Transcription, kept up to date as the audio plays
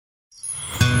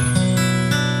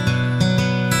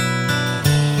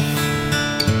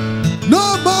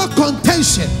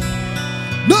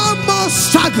foundation. No more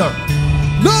struggle.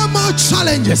 No more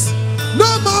challenges.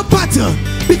 No more battle.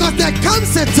 Because there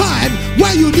comes a time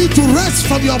where you need to rest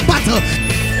from your battle.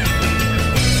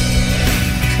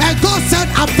 And God said,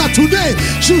 after today,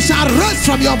 you shall rest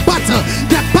from your battle.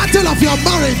 The battle of your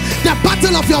marriage, the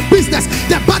battle of your business,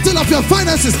 the battle of your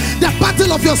finances, the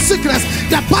battle of your sickness,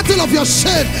 the battle of your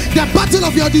shame, the battle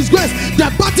of your disgrace,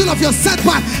 the battle of your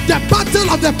setback, the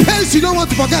battle of the pains you don't want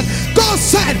to forget. God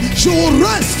said, you will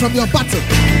rest from your battle.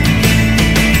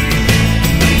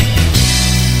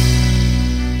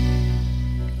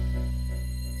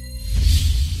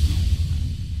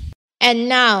 And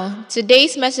now,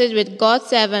 today's message with God's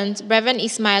servant, Reverend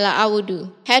Ismaila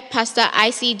Awudu, Head Pastor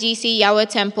ICGC Yahweh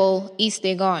Temple, East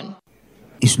Legon.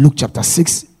 It's Luke chapter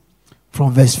 6,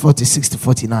 from verse 46 to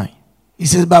 49. He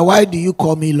says, but why do you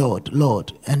call me Lord,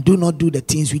 Lord, and do not do the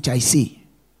things which I say?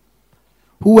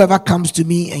 Whoever comes to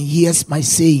me and hears my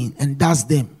saying and does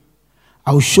them,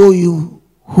 I will show you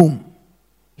whom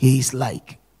he is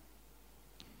like.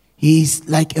 He is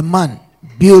like a man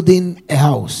building a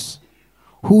house,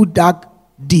 who dug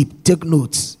deep. Take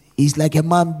notes. He's like a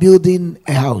man building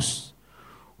a house,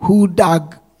 who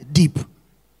dug deep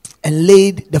and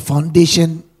laid the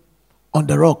foundation on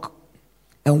the rock.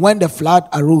 And when the flood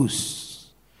arose,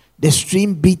 the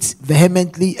stream beat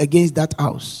vehemently against that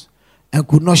house and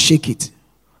could not shake it,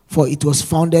 for it was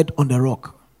founded on the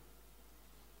rock.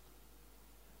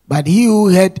 But he who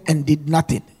heard and did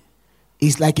nothing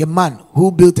is like a man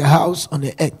who built a house on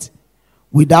the earth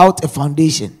without a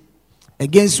foundation,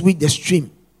 against which the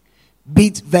stream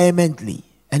beat vehemently,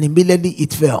 and immediately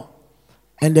it fell,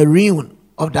 and the ruin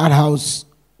of that house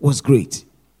was great.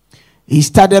 He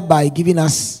started by giving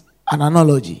us an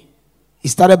analogy.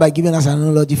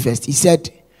 First. He said,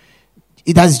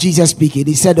 it has Jesus speaking.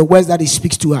 He said the words that he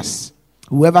speaks to us,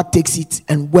 whoever takes it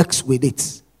and works with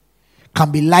it,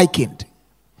 can be likened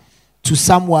to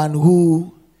someone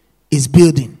who is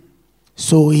building.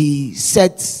 So he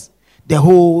sets the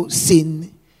whole scene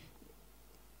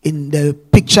in the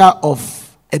picture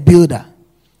of a builder,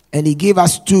 and he gave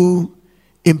us two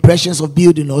impressions of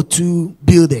building, or two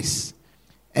builders,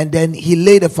 and then he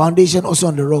laid a foundation also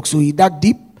on the rock. So he dug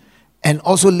deep and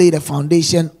also laid a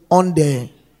foundation on the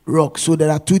rock. So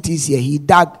there are two things here. He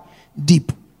dug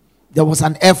deep. There was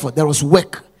an effort, there was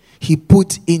work he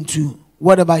put into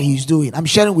whatever he's doing. I'm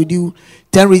sharing with you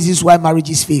 10 reasons why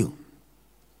marriages fail.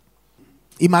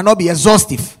 It might not be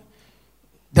exhaustive.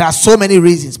 There are so many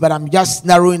reasons, but I'm just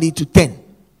narrowing it to 10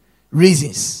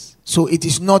 reasons. So it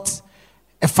is not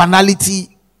a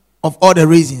finality of all the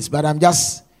reasons, but I'm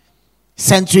just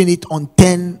centering it on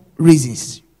 10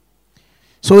 reasons.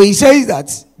 So he says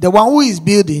that the one who is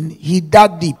building, he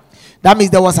dug deep. That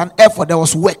means there was an effort, there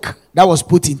was work that was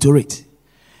put into it.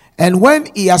 And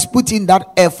when he has put in that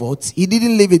effort, he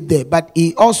didn't leave it there, but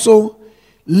he also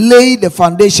laid the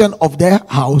foundation of the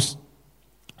house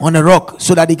on a rock,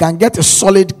 so that he can get a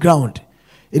solid ground.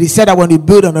 It is said that when you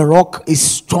build on a rock, it's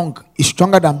strong. It's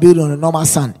stronger than building on a normal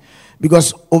sand,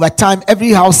 because over time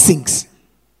every house sinks.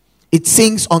 It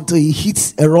sinks until it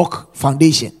hits a rock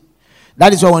foundation.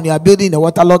 That is why when you are building in a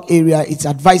waterlogged area, it's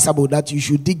advisable that you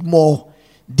should dig more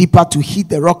deeper to hit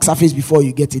the rock surface before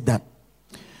you get it done.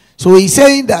 So he's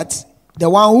saying that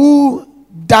the one who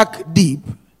dug deep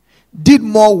did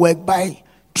more work by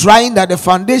trying that the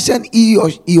foundation he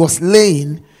was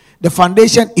laying, the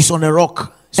foundation is on a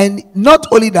rock. And not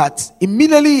only that,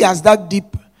 immediately he has dug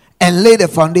deep and laid the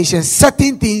foundation,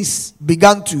 certain things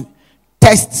began to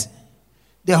test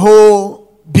the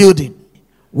whole building.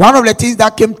 One of the things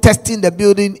that came testing the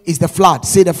building is the flood.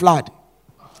 Say the flood.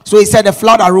 So he said the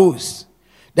flood arose.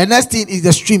 The next thing is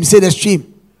the stream. Say the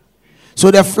stream. So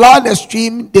the flood, the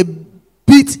stream, they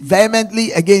beat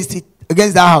vehemently against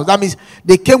that house. That means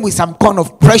they came with some kind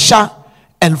of pressure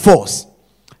and force.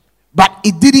 But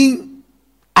it didn't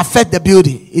affect the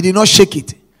building. It did not shake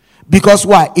it. Because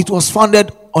why? It was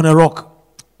founded on a rock.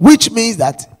 Which means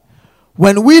that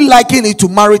when we liken it to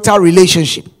marital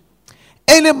relationship,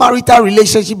 any marital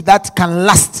relationship that can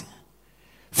last,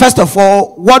 first of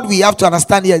all, what we have to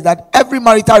understand here is that every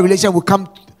marital relationship will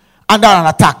come under an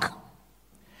attack.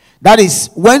 That is,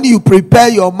 when you prepare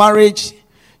your marriage,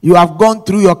 you have gone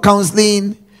through your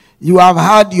counseling, you have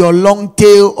had your long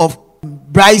tail of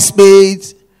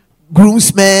bridesmaids,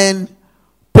 groomsmen,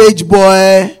 page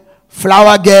boy,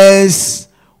 flower girls,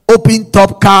 open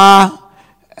top car,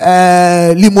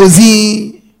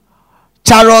 limousine,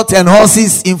 chariot and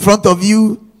horses in front of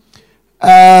you.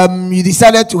 You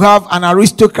decided to have an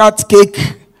aristocrat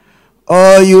cake,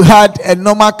 or you had a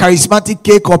normal charismatic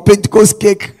cake or Pentecost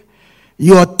cake.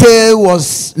 Your tail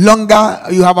was longer.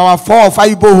 You have about 4 or 5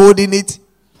 people holding it.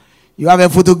 You have a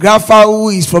photographer who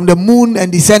is from the moon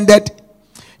and descended.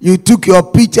 You took your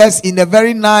pictures in a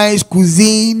very nice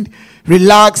cuisine,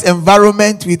 relaxed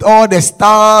environment with all the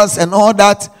stars and all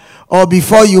that. Or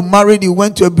before you married, you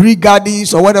went to a Brie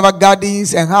Gardens or whatever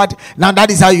gardens and had. Now that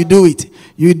is how you do it.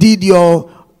 You did your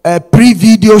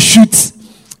pre-video shoots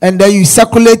and then you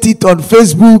circulate it on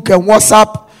Facebook and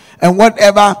WhatsApp and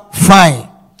whatever. Fine.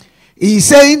 He's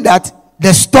saying that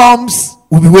the storms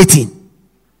will be waiting.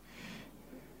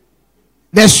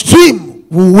 The stream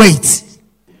will wait.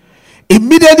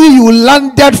 Immediately you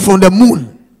landed from the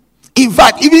moon. In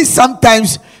fact, even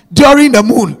sometimes during the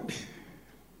moon,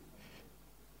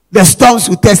 the storms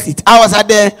will test it. I was at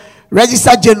the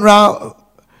Registrar General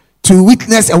to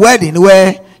witness a wedding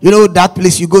where, you know, that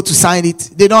place you go to sign it.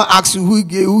 They don't ask you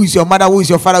who is your mother, who is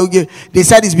your father. They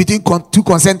said it's between two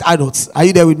consent adults. Are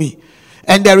you there with me?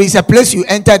 And there is a place you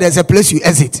enter, there's a place you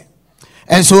exit.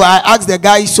 And so I asked the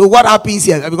guy, so what happens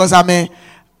here? Because I'm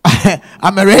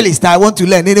a realist. I want to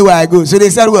learn anywhere I go. So they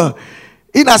said, well,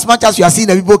 in as much as you are seeing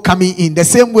the people coming in, the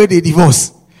same way they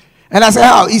divorce. And I said,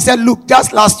 how? He said, look,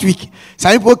 just last week,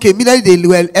 some people came, immediately they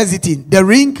were exiting. The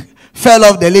ring fell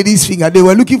off the lady's finger. They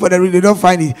were looking for the ring, they don't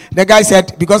find it. The guy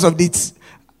said, because of this,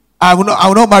 I will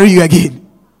not marry you again.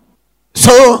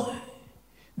 So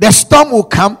the storm will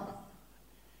come,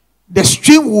 the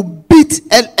stream will beat,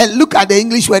 and look at the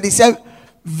English word, they said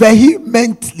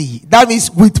vehemently. That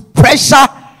means with pressure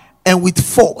and with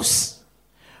force.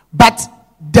 But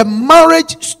the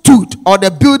marriage stood, or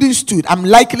the building stood. I'm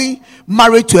likely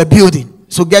married to a building.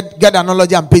 So get the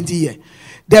analogy I'm painting here.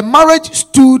 The marriage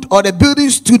stood, or the building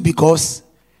stood, because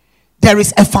there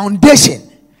is a foundation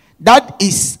that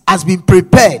has been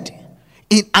prepared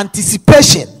in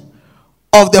anticipation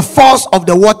of the force of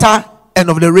the water and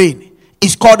of the rain.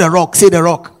 It's called the rock. Say the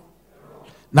rock.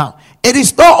 Now, it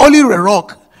is not only a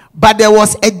rock, but there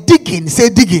was a digging. Say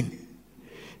digging.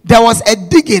 There was a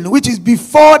digging, which is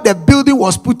before the building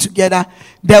was put together.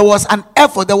 There was an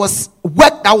effort, there was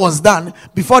work that was done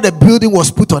before the building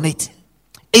was put on it.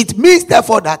 It means,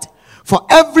 therefore, that for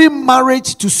every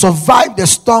marriage to survive the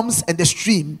storms and the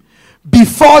stream,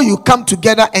 before you come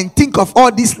together and think of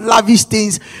all these lavish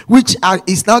things, which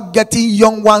is now getting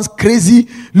young ones crazy,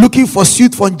 looking for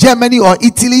suit from Germany or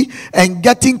Italy, and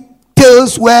getting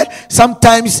tales where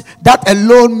sometimes that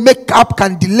alone makeup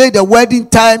can delay the wedding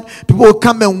time. People will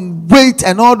come and wait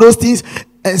and all those things,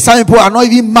 and some people are not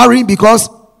even marrying because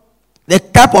the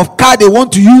type of car they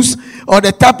want to use or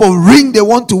the type of ring they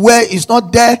want to wear is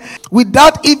not there,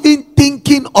 without even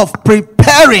thinking of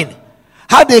preparing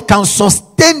how they can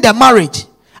sustain the marriage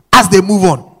as they move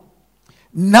on.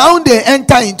 Now they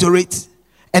enter into it,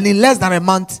 and in less than a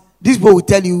month, these people will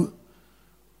tell you,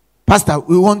 Pastor, I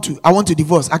want to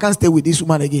divorce. I can't stay with this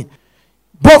woman again.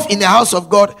 Both in the house of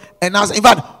God and us. In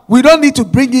fact, we don't need to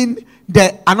bring in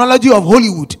the analogy of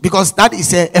Hollywood, because that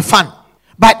is a fun.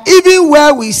 But even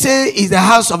where we say is the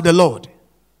house of the Lord,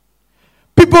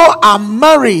 people are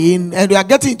marrying and they are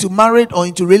getting into marriage or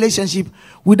into relationship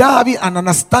without having an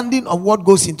understanding of what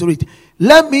goes into it.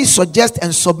 Let me suggest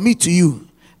and submit to you,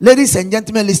 ladies and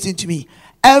gentlemen, listening to me.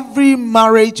 Every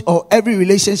marriage or every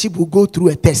relationship will go through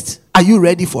a test. Are you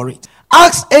ready for it?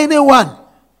 Ask anyone.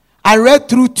 I read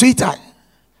through Twitter.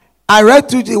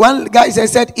 One guy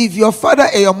said, if your father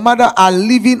and your mother are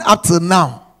living up till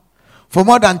now for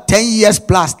more than 10 years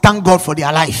plus, thank God for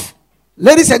their life.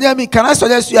 Ladies and gentlemen, can I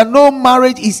suggest to you, no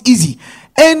marriage is easy.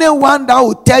 Anyone that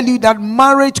will tell you that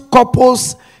marriage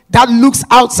couples that looks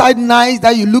outside nice,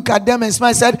 that you look at them and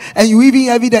smile, and you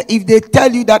even if they tell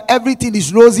you that everything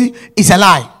is rosy, is a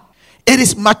lie. It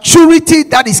is maturity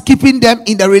that is keeping them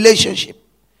in the relationship.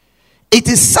 It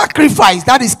is sacrifice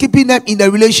that is keeping them in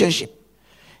the relationship.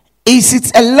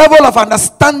 It's a level of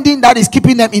understanding that is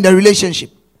keeping them in the relationship.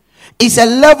 It's a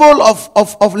level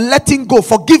of letting go,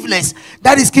 forgiveness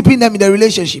that is keeping them in the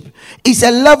relationship. It's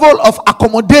a level of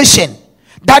accommodation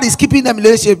that is keeping them in the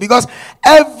relationship, because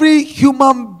every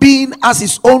human being has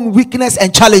his own weakness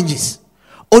and challenges.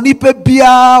 Every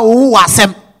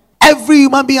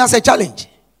human being has a challenge.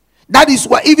 That is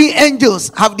why even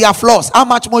angels have their flaws. How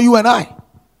much more you and I?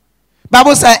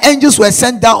 Bible says angels were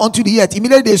sent down onto the earth.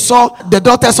 Immediately they saw the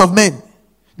daughters of men.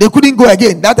 They couldn't go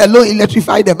again. That alone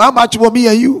electrified them. How much more me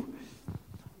and you?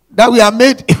 That we are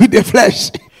made with the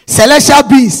flesh. Celestial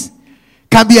beings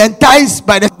can be enticed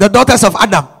by the daughters of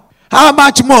Adam. How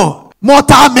much more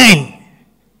mortal men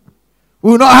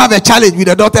will not have a challenge with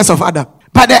the daughters of Adam?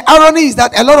 But the irony is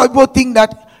that a lot of people think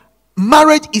that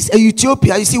marriage is a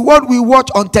utopia. You see, what we watch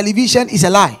on television is a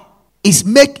lie. It's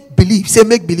make believe. Say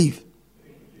make believe.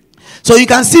 So you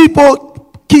can see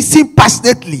people kissing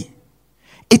passionately.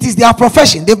 It is their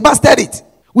profession. They've mastered it.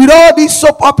 With all these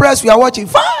soap operas we are watching,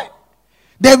 fine.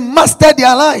 They mastered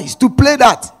their lines to play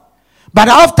that. But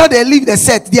after they leave the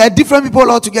set, they are different people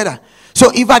altogether.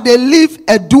 So if they live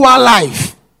a dual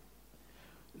life,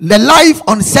 the life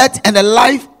on set and the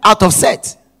life out of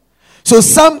set. So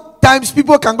sometimes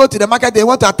people can go to the market, they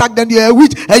want to attack them, they are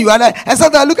witch, and you are there. And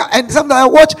sometimes I look at, and sometimes I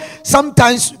watch,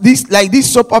 sometimes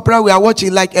this soap opera we are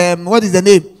watching, like what is the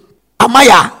name?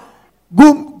 Amaya,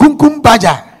 Gum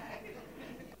Baja,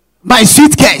 My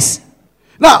Sweet Case.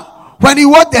 Now, when you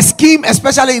watch the scheme,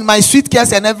 especially in My Sweet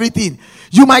Case and everything,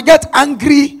 you might get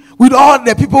angry with all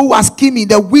the people who are scheming,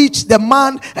 the witch, the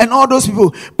man, and all those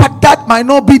people. But that might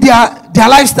not be their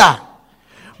lifestyle.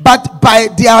 But by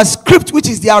their script, which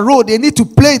is their role, they need to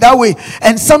play that way.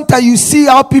 And sometimes you see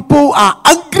how people are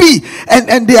angry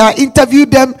and they are interviewed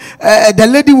them. The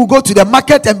lady will go to the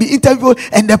market and be interviewed,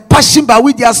 and the passion by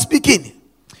which they are speaking.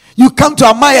 You come to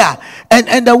Amaya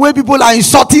and the way people are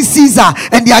insulting Caesar,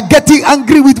 and they are getting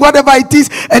angry with whatever it is,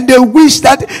 and they wish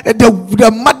that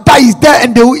the mother is there,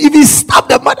 and they will even stab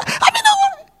the mother. I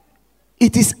mean,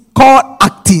 it is called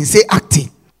acting. Say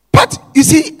acting. But you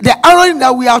see, the irony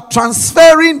that we are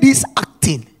transferring this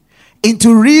acting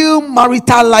into real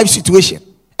marital life situation,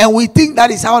 and we think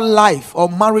that is how life or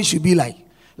marriage should be like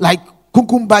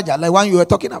Kukumbaja, like one you were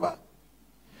talking about.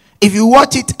 If you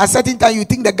watch it at a certain time, you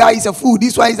think the guy is a fool,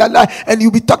 this one is a lie, and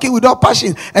you'll be talking without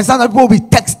passion. And some people will be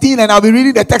texting, and I'll be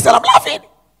reading the text and I'm laughing.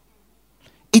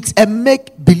 It's a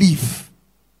make-believe.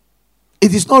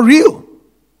 It is not real.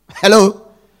 Hello?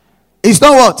 It's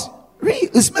not what? Real.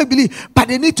 It's make-believe. But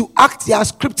they need to act their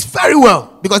scripts very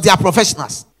well because they are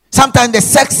professionals. Sometimes the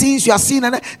sex scenes you are seeing,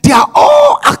 and they are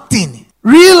all acting.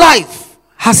 Real life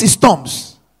has its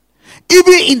storms.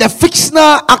 Even in the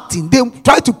fictional acting, they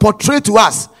try to portray to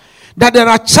us that there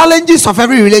are challenges of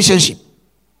every relationship.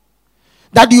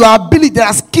 That your ability, there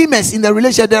are schemers in the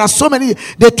relationship, there are so many.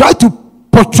 They try to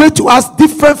portray to us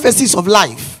different phases of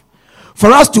life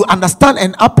for us to understand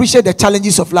and appreciate the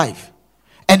challenges of life.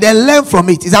 And then learn from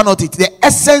it. Is that not it? The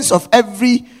essence of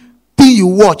everything you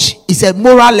watch is a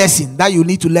moral lesson that you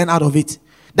need to learn out of it.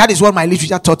 That is what my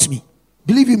literature taught me.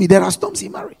 Believe you me, there are storms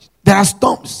in marriage. There are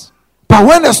storms. But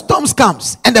when the storms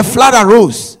comes and the flood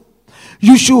arose,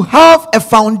 you should have a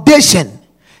foundation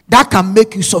that can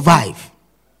make you survive.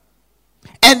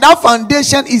 And that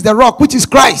foundation is the rock, which is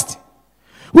Christ,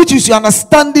 which is your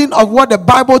understanding of what the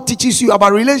Bible teaches you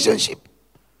about relationship,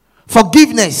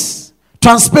 forgiveness,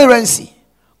 transparency,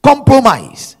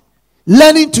 compromise,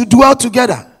 learning to dwell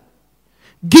together,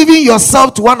 giving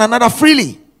yourself to one another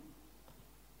freely.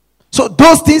 So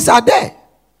those things are there.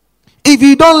 If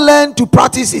you don't learn to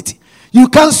practice it, you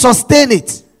can't sustain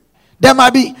it. There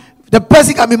might be, the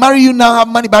person can be married you now, have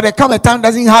money, but there come a time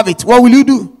doesn't have it. What will you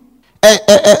do?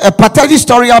 A pathetic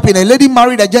story happened. A lady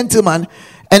married a gentleman,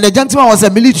 and the gentleman was a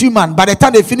military man. By the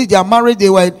time they finished their marriage,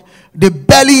 they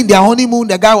barely in their honeymoon.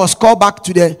 The guy was called back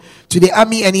to the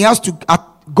army, and he has to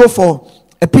go for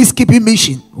a peacekeeping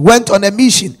mission. Went on a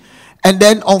mission, and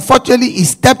then unfortunately he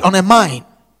stepped on a mine,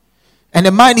 and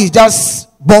the mine is just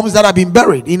bombs that have been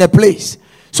buried in a place.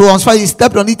 So as far as he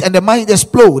stepped on it and the mine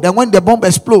exploded, and when the bomb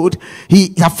exploded,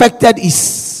 he affected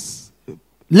his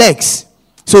legs.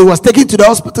 So he was taken to the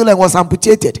hospital and was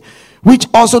amputated. Which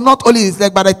also not only his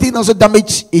leg, but I think also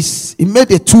damage is, he made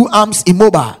the two arms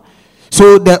immobile.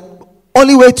 So the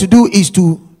only way to do is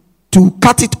to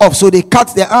cut it off. So they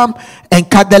cut the arm and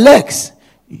cut the legs.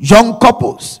 Young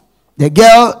couples. The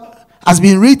girl has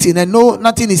been written and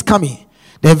nothing is coming.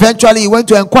 Then eventually he went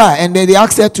to inquire, and then they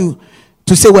asked her to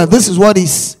say, well, this is what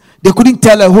is. They couldn't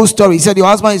tell a whole story. He said, your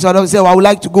husband is. He said, well, I would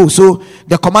like to go. So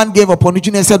the command gave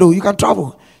opportunity and said, oh, you can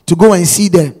travel to go and see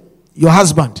your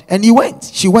husband. And he went.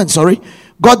 She went,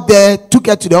 got there, took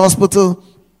her to the hospital.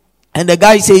 And the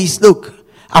guy says, look,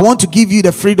 I want to give you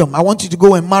the freedom. I want you to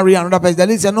go and marry another person. The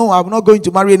lady said, no, I'm not going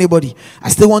to marry anybody. I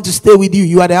still want to stay with you.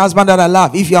 You are the husband that I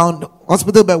love. If you are on the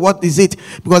hospital bed, what is it?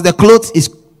 Because the clothes is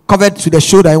covered to the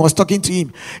shoulder. I was talking to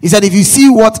him. He said, if you see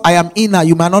what I am in now,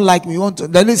 you might not like me. You want to?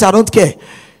 The lady said, I don't care.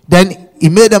 Then he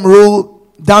made them roll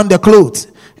down the clothes.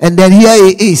 And then here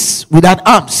he is without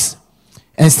arms.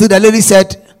 And still the lady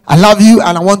said, I love you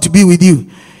and I want to be with you.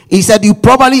 He said, you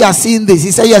probably are seeing this.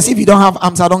 He said, yes, if you don't have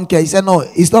arms, I don't care. He said, no,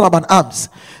 it's not about arms.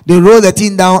 They roll the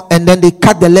thing down and then they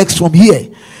cut the legs from here.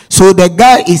 So the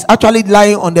guy is actually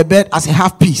lying on the bed as a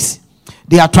half piece.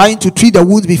 They are trying to treat the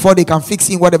wounds before they can fix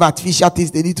in whatever artificial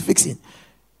things they need to fix in.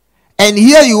 And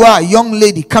here you are, young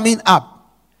lady coming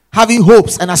up, having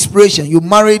hopes and aspiration. You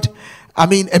married, a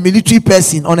military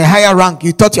person on a higher rank.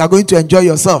 You thought you are going to enjoy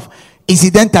yourself.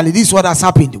 Incidentally, this is what has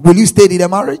happened. Will you stay in the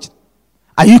marriage?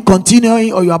 Are you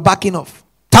continuing or you are backing off?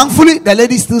 Thankfully, the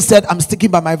lady still said, I'm sticking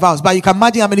by my vows. But you can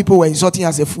imagine how many people were insulting her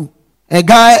as a fool. A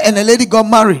guy and a lady got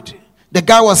married. The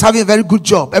guy was having a very good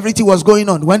job. Everything was going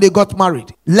on when they got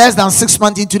married. Less than 6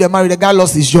 months into the marriage, the guy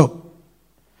lost his job.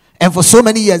 And for so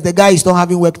many years, the guy is not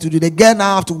having work to do. The girl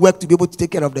now have to work to be able to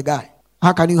take care of the guy.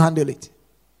 How can you handle it?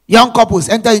 Young couples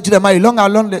enter into the marriage.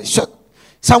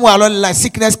 Somewhere along the line,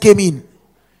 sickness came in.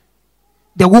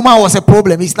 The woman was a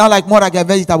problem. It's not like more like a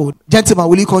vegetable. Gentlemen,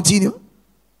 will you continue?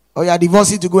 Or you are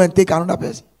divorcing to go and take another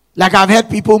person? Like I've heard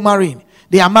people marrying.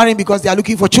 They are marrying because they are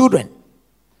looking for children.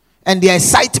 And their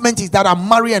excitement is that I'm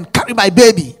married and carry my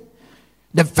baby.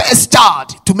 The first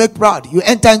child to make proud. You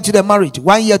enter into the marriage.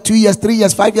 1 year, 2 years, 3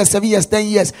 years, 5 years, 7 years, 10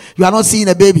 years. You are not seeing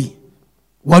a baby.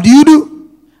 What do?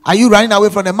 Are you running away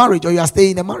from the marriage or you are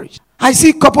staying in the marriage? I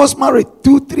see couples married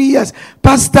 2, 3 years.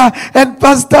 Pastor,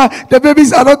 the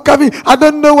babies are not coming. I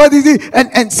don't know what is it.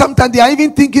 And sometimes they are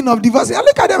even thinking of divorce. I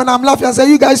look at them and I'm laughing and say,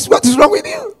 you guys, what is wrong with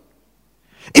you?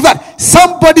 In fact,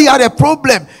 somebody had a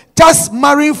problem just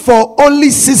marrying for only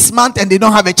 6 months and they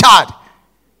don't have a child.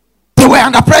 They were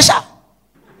under pressure.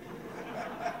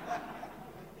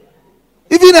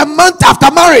 Even a month after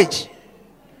marriage,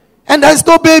 and there's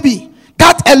no baby.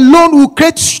 That alone will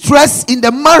create stress in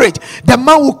the marriage. The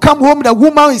man will come home, the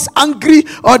woman is angry,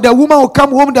 or the woman will come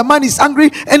home, the man is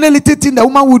angry. Any little thing the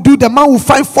woman will do, the man will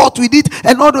find fault with it.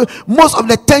 And most of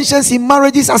the tensions in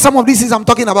marriages are some of these things I'm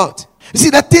talking about. You see,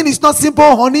 the thing is not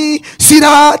simple, honey,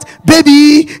 sweetheart,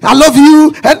 baby, I love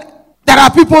you. And there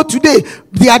are people today,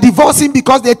 they are divorcing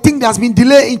because they think there's been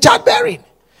delay in childbearing.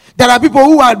 There are people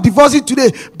who are divorcing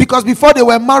today because before they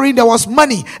were married, there was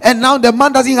money. And now the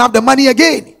man doesn't have the money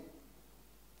again.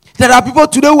 There are people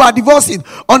today who are divorcing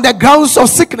on the grounds of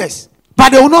sickness.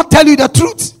 But they will not tell you the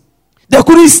truth. They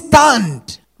couldn't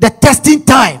stand the testing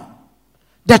time,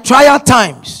 the trial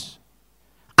times.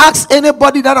 Ask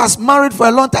anybody that has married for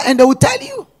a long time and they will tell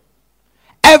you.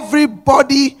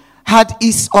 Everybody had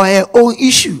his or her own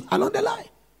issue along the line.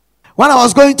 When I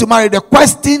was going to marry, the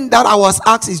question that I was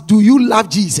asked is, do you love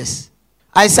Jesus?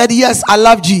 I said, yes, I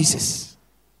love Jesus.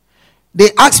 They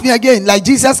asked me again, like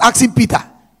Jesus asking Peter.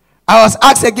 I was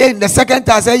asked again the second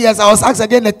time. I said, yes. I was asked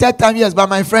again the third time, yes, by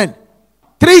my friend.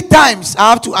 3 times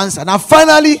I have to answer. Now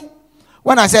finally,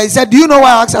 when I said, he said, do you know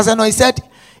why I asked? I said, no. He said,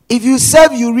 if you said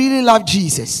you really love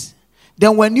Jesus,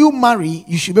 then when you marry,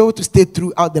 you should be able to stay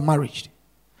throughout the marriage.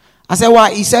 I said,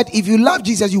 why? He said, if you love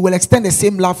Jesus, you will extend the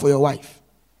same love for your wife.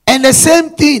 And the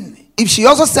same thing, if she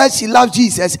also says she loves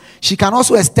Jesus, she can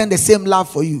also extend the same love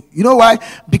for you. You know why?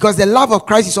 Because the love of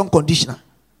Christ is unconditional.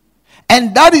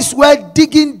 And that is where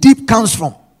digging deep comes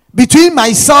from. Between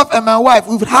myself and my wife,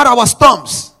 we've had our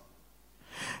storms.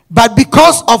 But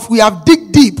because of we have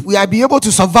dig deep, we have been able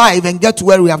to survive and get to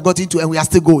where we have gotten to, and we are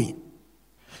still going.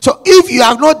 So if you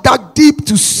have not dug deep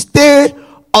to stay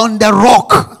on the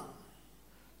rock,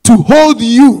 to hold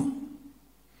you,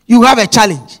 you have a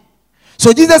challenge.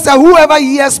 So Jesus said, whoever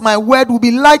hears my word will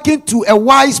be likened to a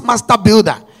wise master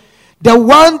builder. The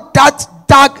one that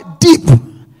dug deep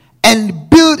and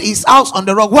built his house on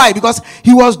the rock. Why? Because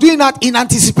he was doing that in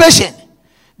anticipation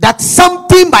that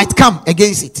something might come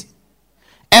against it.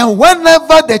 And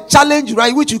whenever the challenge,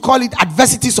 right, which you call it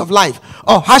adversities of life,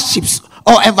 or hardships,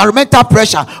 or environmental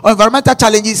pressure, or environmental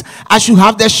challenges, I should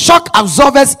have the shock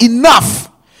absorbers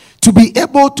enough to be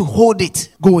able to hold it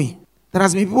going. There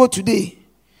has been people today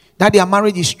that their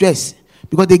marriage is stressed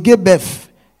because they gave birth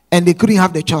and they couldn't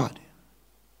have the child.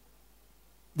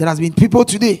 There has been people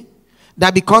today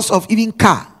that because of even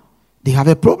car, they have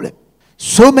a problem.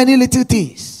 So many little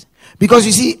things. Because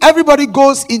you see, everybody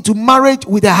goes into marriage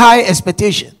with a high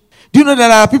expectation. Do you know that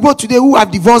there are people today who have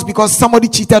divorced because somebody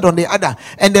cheated on the other?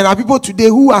 And there are people today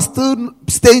who are still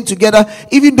staying together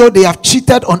even though they have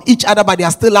cheated on each other, but they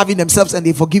are still loving themselves and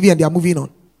they forgive you and they are moving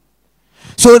on.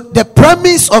 So the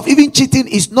premise of even cheating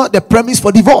is not the premise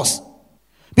for divorce.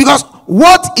 Because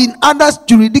what in others'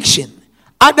 jurisdiction,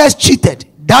 others cheated,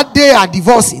 that they are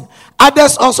divorcing,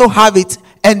 others also have it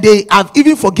and they have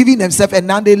even forgiven themselves and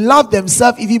now they love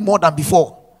themselves even more than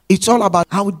before. It's all about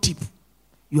how deep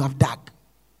you have dug.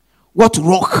 What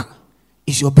rock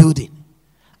is your building?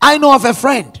 I know of a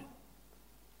friend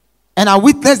and I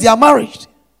witnessed their marriage.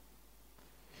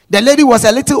 The lady was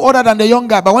a little older than the young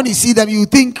guy, but when you see them, you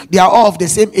think they are all of the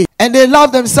same age. And they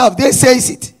love themselves. They say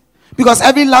it. Because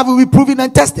every love will be proven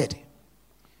and tested.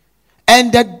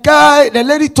 And the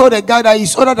lady told the guy that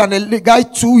he's older than the guy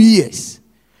 2 years.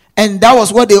 And that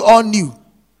was what they all knew.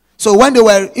 So when they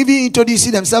were even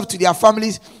introducing themselves to their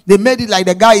families, they made it like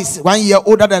the guy is 1 year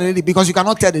older than the lady because you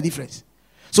cannot tell the difference.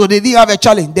 So they didn't have a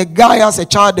challenge. The guy has a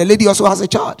child, the lady also has a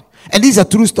child. And this is a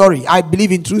true story. I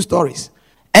believe in true stories.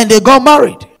 And they got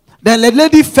married. Then the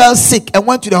lady fell sick and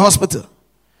went to the hospital.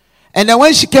 And then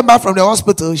when she came back from the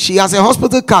hospital, she has a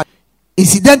hospital card.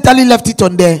 Incidentally left it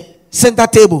on the center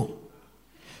table.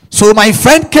 So my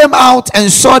friend came out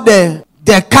and saw the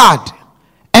card.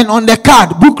 And on the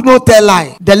card, book no tell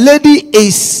lie, the lady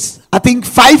is, I think,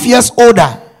 5 years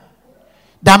older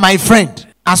than my friend.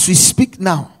 As we speak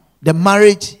now, the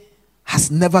marriage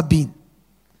has never been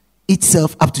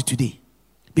itself up to today.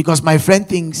 Because my friend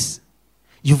thinks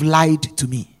you've lied to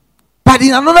me. But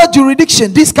in another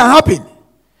jurisdiction, this can happen.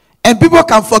 And people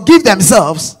can forgive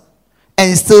themselves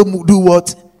and still do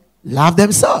what? Love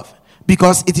themselves.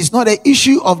 Because it is not the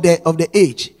issue of the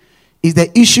age. It's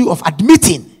the issue of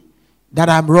admitting that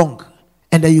I'm wrong.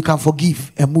 And that you can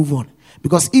forgive and move on.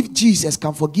 Because if Jesus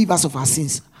can forgive us of our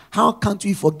sins, how can't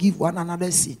we forgive one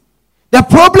another's sin? The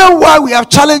problem why we have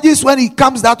challenges when it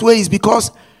comes that way is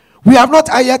because we have not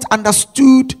yet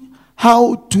understood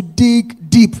how to dig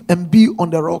deep and be on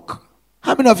the rock.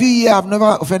 How many of you here have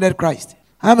never offended Christ?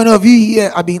 How many of you here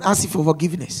have been asking for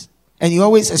forgiveness? And you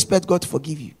always expect God to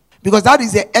forgive you. Because that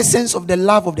is the essence of the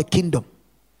love of the kingdom.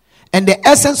 And the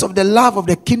essence of the love of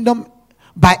the kingdom,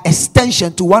 by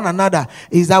extension to one another,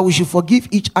 is that we should forgive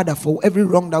each other for every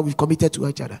wrong that we've committed to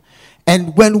each other.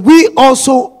 And when we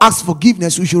also ask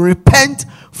forgiveness, we should repent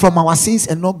from our sins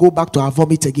and not go back to our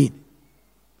vomit again.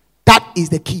 That is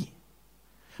the key.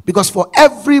 Because for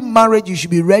every marriage, you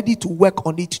should be ready to work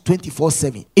on it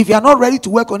 24/7. If you are not ready to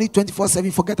work on it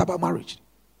 24/7, forget about marriage.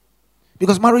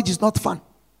 Because marriage is not fun.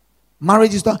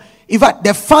 Marriage is not. In fact,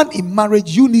 the fun in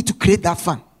marriage, you need to create that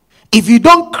fun. If you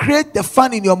don't create the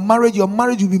fun in your marriage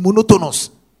will be monotonous.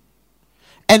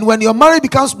 And when your marriage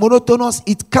becomes monotonous,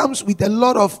 it comes with a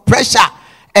lot of pressure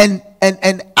and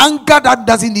anger that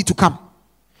doesn't need to come.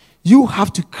 You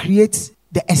have to create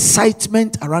the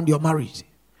excitement around your marriage.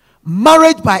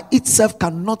 Marriage by itself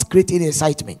cannot create any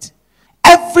excitement.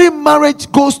 Every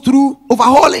marriage goes through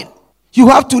overhauling. You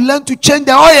have to learn to change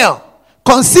the oil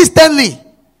consistently.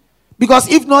 Because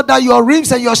if not that, your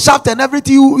rims and your shaft and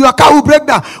everything, your car will break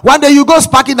down. One day you go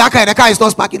sparking that car and the car is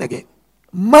not sparking again.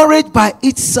 Marriage by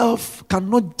itself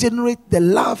cannot generate the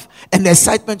love and the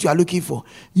excitement you are looking for.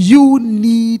 You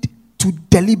need to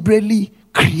deliberately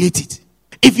create it.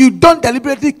 If you don't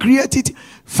deliberately create it,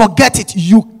 forget it.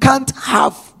 You can't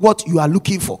have what you are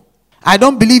looking for. I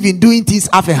don't believe in doing things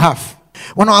half and half.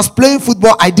 When I was playing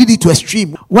football, I did it to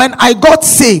extreme. When I got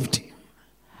saved,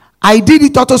 I did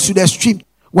it also to the extreme.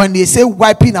 When they say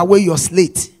wiping away your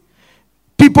slate,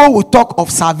 people will talk of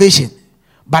salvation,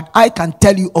 but I can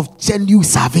tell you of genuine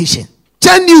salvation.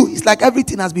 Genuine is like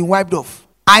everything has been wiped off.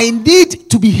 I need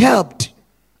to be helped.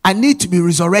 I need to be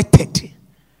resurrected.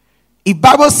 If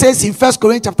Bible says in 1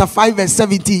 Corinthians chapter 5 verse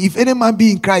 17, if any man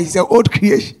be in Christ, it's an old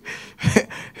creation.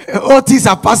 All things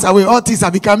have passed away, all things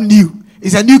have become new.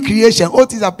 It's a new creation. All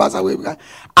things have passed away.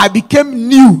 I became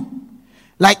new.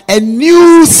 Like a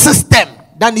new system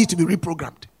that needs to be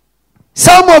reprogrammed.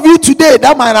 Some of you today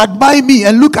that might admire me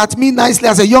and look at me nicely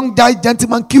as a young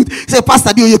gentleman, cute. Say,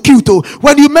 Pastor Dio, you're cute. Oh.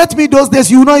 When you met me those days,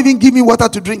 you will not even give me water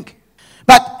to drink.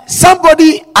 But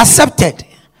somebody accepted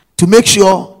to make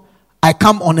sure I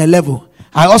come on a level.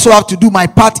 I also have to do my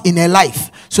part in a life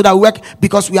so that we work,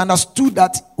 because we understood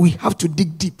that we have to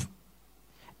dig deep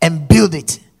and build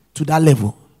it to that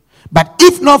level. But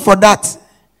if not for that,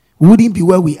 we wouldn't be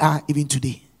where we are even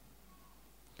today.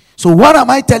 So what am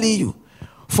I telling you?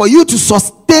 For you to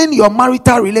sustain your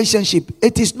marital relationship,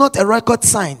 it is not a rocket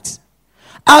science.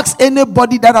 Ask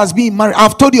anybody that has been married.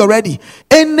 I've told you already.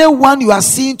 Anyone you are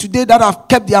seeing today that have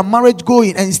kept their marriage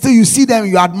going and still you see them,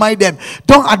 you admire them.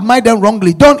 Don't admire them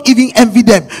wrongly. Don't even envy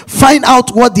them. Find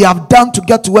out what they have done to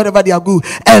get to wherever they are going.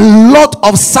 A lot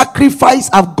of sacrifice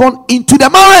have gone into the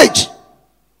marriage.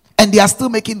 And they are still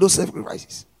making those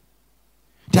sacrifices.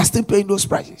 They are still paying those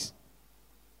prices.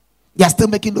 They are still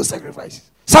making those sacrifices.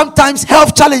 Sometimes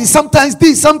health challenges, sometimes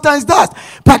this, sometimes that.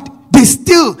 But they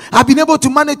still have been able to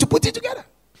manage to put it together.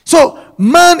 So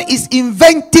man is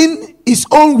inventing his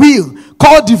own will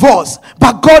called divorce.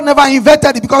 But God never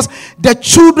invented it, because the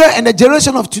children and the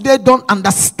generation of today don't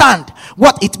understand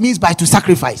what it means by to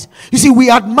sacrifice. You see, we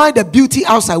admire the beauty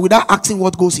outside without asking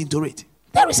what goes into it.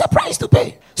 There is a price to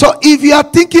pay. So if you are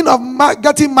thinking of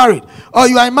getting married, or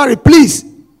you are married, please,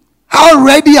 how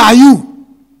ready are you?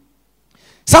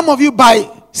 Some of you, by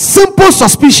simple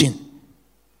suspicion,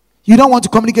 you don't want to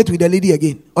communicate with the lady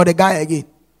again or the guy again.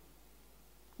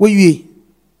 Where you are?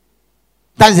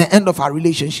 That is the end of our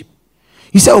relationship.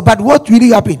 You say, oh, but what really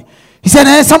happened? He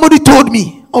said, somebody told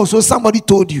me. Oh, so somebody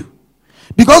told you.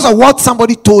 Because of what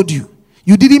somebody told you,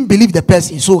 You didn't believe the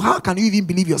person. So how can you even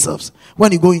believe yourselves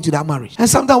when you go into that marriage? And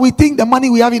sometimes we think the money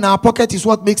we have in our pocket is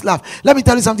what makes love. Let me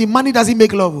tell you something. Money doesn't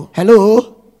make love.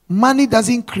 Hello? Money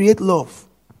doesn't create love.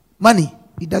 Money,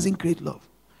 it doesn't create love.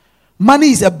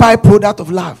 Money is a byproduct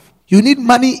of love. You need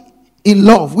money in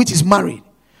love, which is married.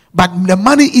 But the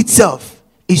money itself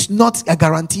is not a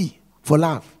guarantee for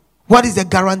love. What is the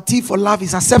guarantee for love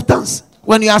is acceptance.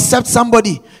 When you accept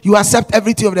somebody, you accept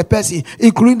everything of the person,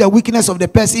 including the weakness of the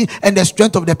person and the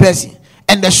strength of the person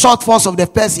and the shortfalls of the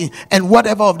person and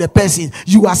whatever of the person.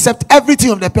 You accept everything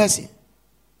of the person.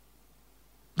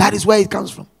 That is where it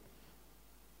comes from.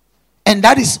 And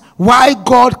that is why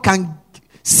God can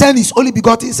send his only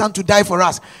begotten son to die for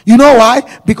us. You know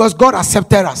why? Because God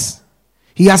accepted us.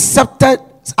 He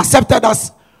accepted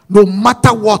us no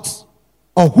matter what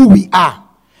or who we are.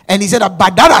 And he said that by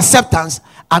that acceptance,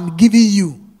 I'm giving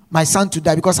you my son to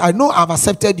die, because I know I've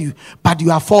accepted you, but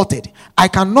you are faulted. I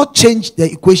cannot change the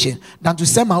equation than to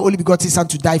send my only begotten son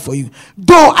to die for you.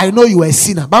 Though I know you are a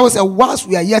sinner. Bible says, whilst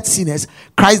we are yet sinners,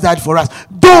 Christ died for us.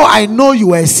 Though I know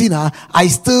you are a sinner, I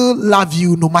still love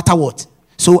you no matter what.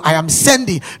 So I am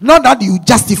sending, not that you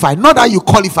justify, not that you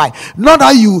qualify, not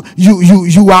that you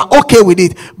are okay with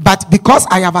it, but because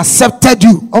I have accepted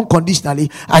you unconditionally,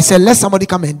 I said, let somebody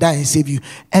come and die and save you.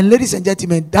 And ladies and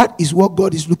gentlemen, that is what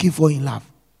God is looking for in love.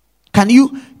 Can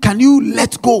you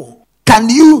let go? Can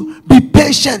you be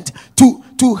patient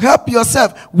to help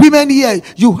yourself? Women here,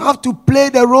 you have to play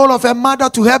the role of a mother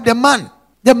to help the man.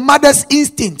 The mother's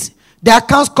instinct. The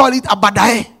accounts call it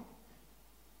abadae.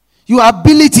 Your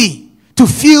ability to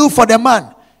feel for the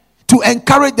man, to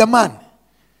encourage the man,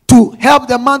 to help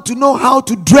the man to know how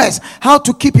to dress, how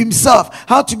to keep himself,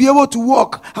 how to be able to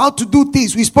walk, how to do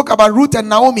things. We spoke about Ruth and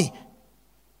Naomi.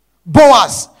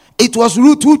 Boaz. It was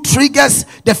Ruth who triggers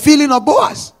the feeling of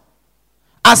Boaz.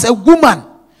 As a woman,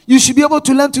 you should be able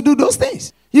to learn to do those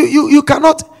things. You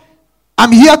cannot.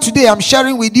 I'm here today, I'm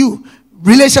sharing with you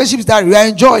relationships that we are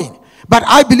enjoying. But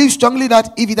I believe strongly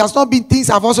that if it has not been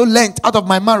things I've also learned out of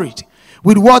my marriage,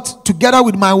 with what, together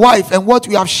with my wife, and what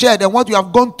we have shared and what we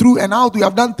have gone through and how we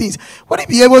have done things, would I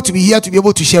be able to be here to be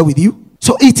able to share with you?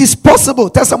 So it is possible.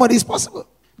 Tell somebody it's possible.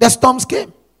 The storms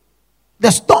came.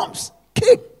 The storms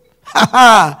came.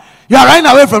 You are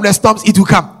running away from the storms, it will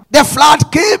come. The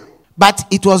flood came, but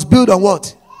it was built on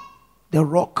what? The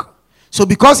rock. So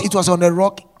because it was on the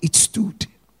rock, it stood.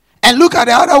 And look at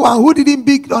the other one who didn't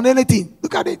build on anything.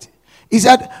 Look at it. He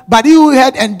said, but he who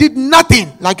heard and did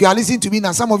nothing, like you are listening to me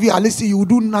now, some of you are listening, you will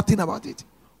do nothing about it.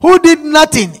 Who did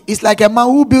nothing is like a man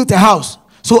who built a house.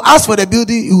 So as for the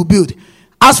building, you will build.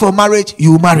 As for marriage,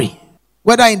 you will marry.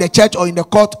 Whether in the church or in the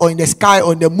court or in the sky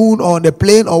or in the moon or on the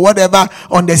plane or whatever,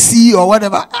 on the sea or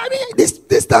whatever. I mean,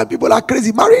 this time people are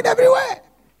crazy, marrying everywhere.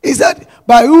 He said,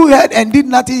 but who heard and did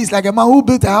nothing is like a man who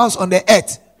built a house on the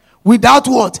earth without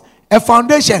what? A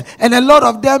foundation. And a lot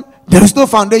of them, there is no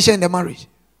foundation in the marriage.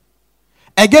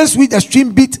 Against which the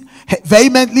stream beat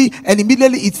vehemently, and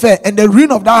immediately it fell. And the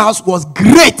ruin of that house was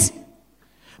great.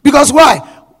 Because why?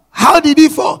 How did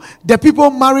it fall? The people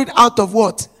married out of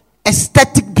what?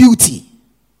 Aesthetic beauty.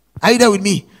 Are you there with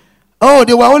me? Oh,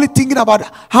 they were only thinking about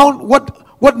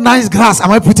what nice grass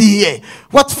am I putting here?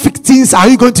 What fixings are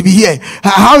you going to be here?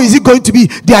 How is it going to be?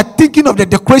 They are thinking of the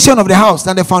decoration of the house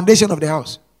than the foundation of the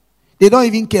house. They don't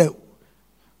even care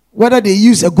whether they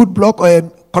use a good block or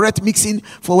a correct mixing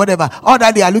for whatever. All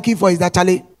that they are looking for is that,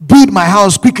 Charlie, build my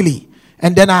house quickly,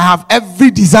 and then I have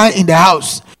every design in the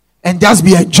house, and just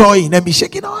be enjoying and be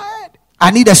shaking our head. I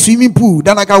need a swimming pool.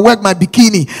 Then I can work my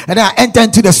bikini, and then I enter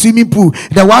into the swimming pool.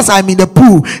 Then once I'm in the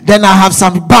pool, then I have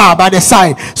some bar by the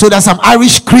side. So there's some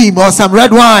Irish cream or some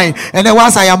red wine. And then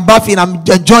once I am bathing, I'm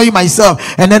enjoying myself.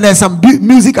 And then there's some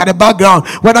music at the background.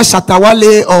 Whether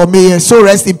Shatawale or may so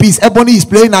rest in peace, Ebony is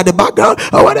playing at the background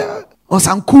or whatever. Or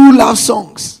some cool love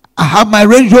songs. I have my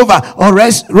Range Rover or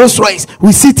Rolls Royce.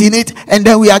 We sit in it, and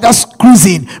then we are just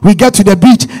cruising. We get to the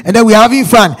beach, and then we are having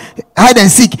fun. Hide and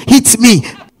seek hits me.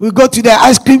 We go to the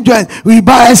ice cream joint. We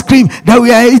buy ice cream. Then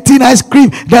we are eating ice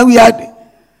cream. Then we are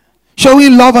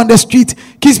showing love on the street.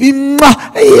 Kiss me.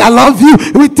 Mwah. Hey, I love you.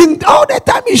 We think all the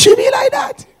time it should be like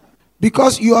that.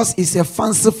 Because yours is a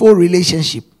fanciful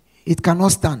relationship. It cannot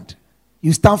stand.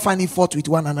 You start finding fault with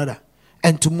one another.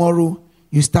 And tomorrow,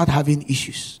 you start having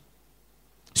issues.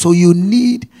 So you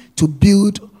need to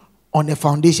build on a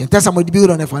foundation. Tell somebody to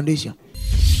build on a foundation.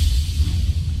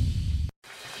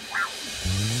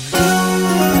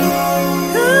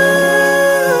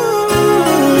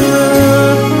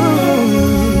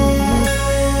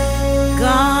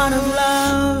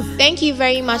 Thank you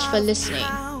very much for listening.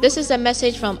 This is a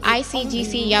message from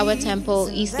ICGC Yahweh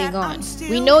Temple, East Legon.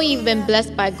 We know you've been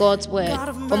blessed by God's word.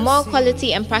 For more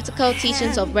quality and practical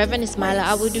teachings of Reverend Ismaila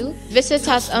Awudu, visit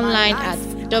us online at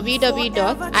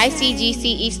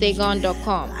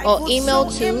www.icgceastlegon.com or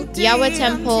email to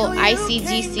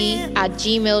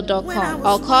yahwehtemple@gmail.com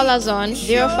or call us on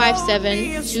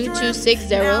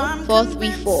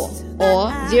 057-2260-434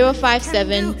 or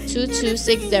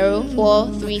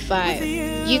 057-2260-435.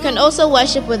 You can also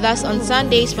worship with us on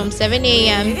Sundays from 7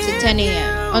 a.m. to 10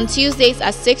 a.m., on Tuesdays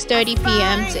at 6:30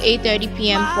 p.m. to 8:30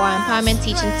 p.m. for our empowerment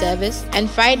teaching service, and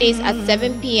Fridays at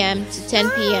 7 p.m. to 10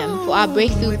 p.m. for our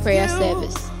breakthrough prayer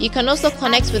service. You can also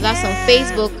connect with us on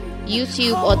Facebook,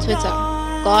 YouTube, or Twitter.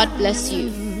 God bless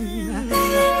you.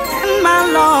 And my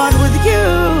Lord, with you,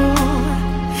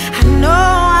 I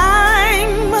know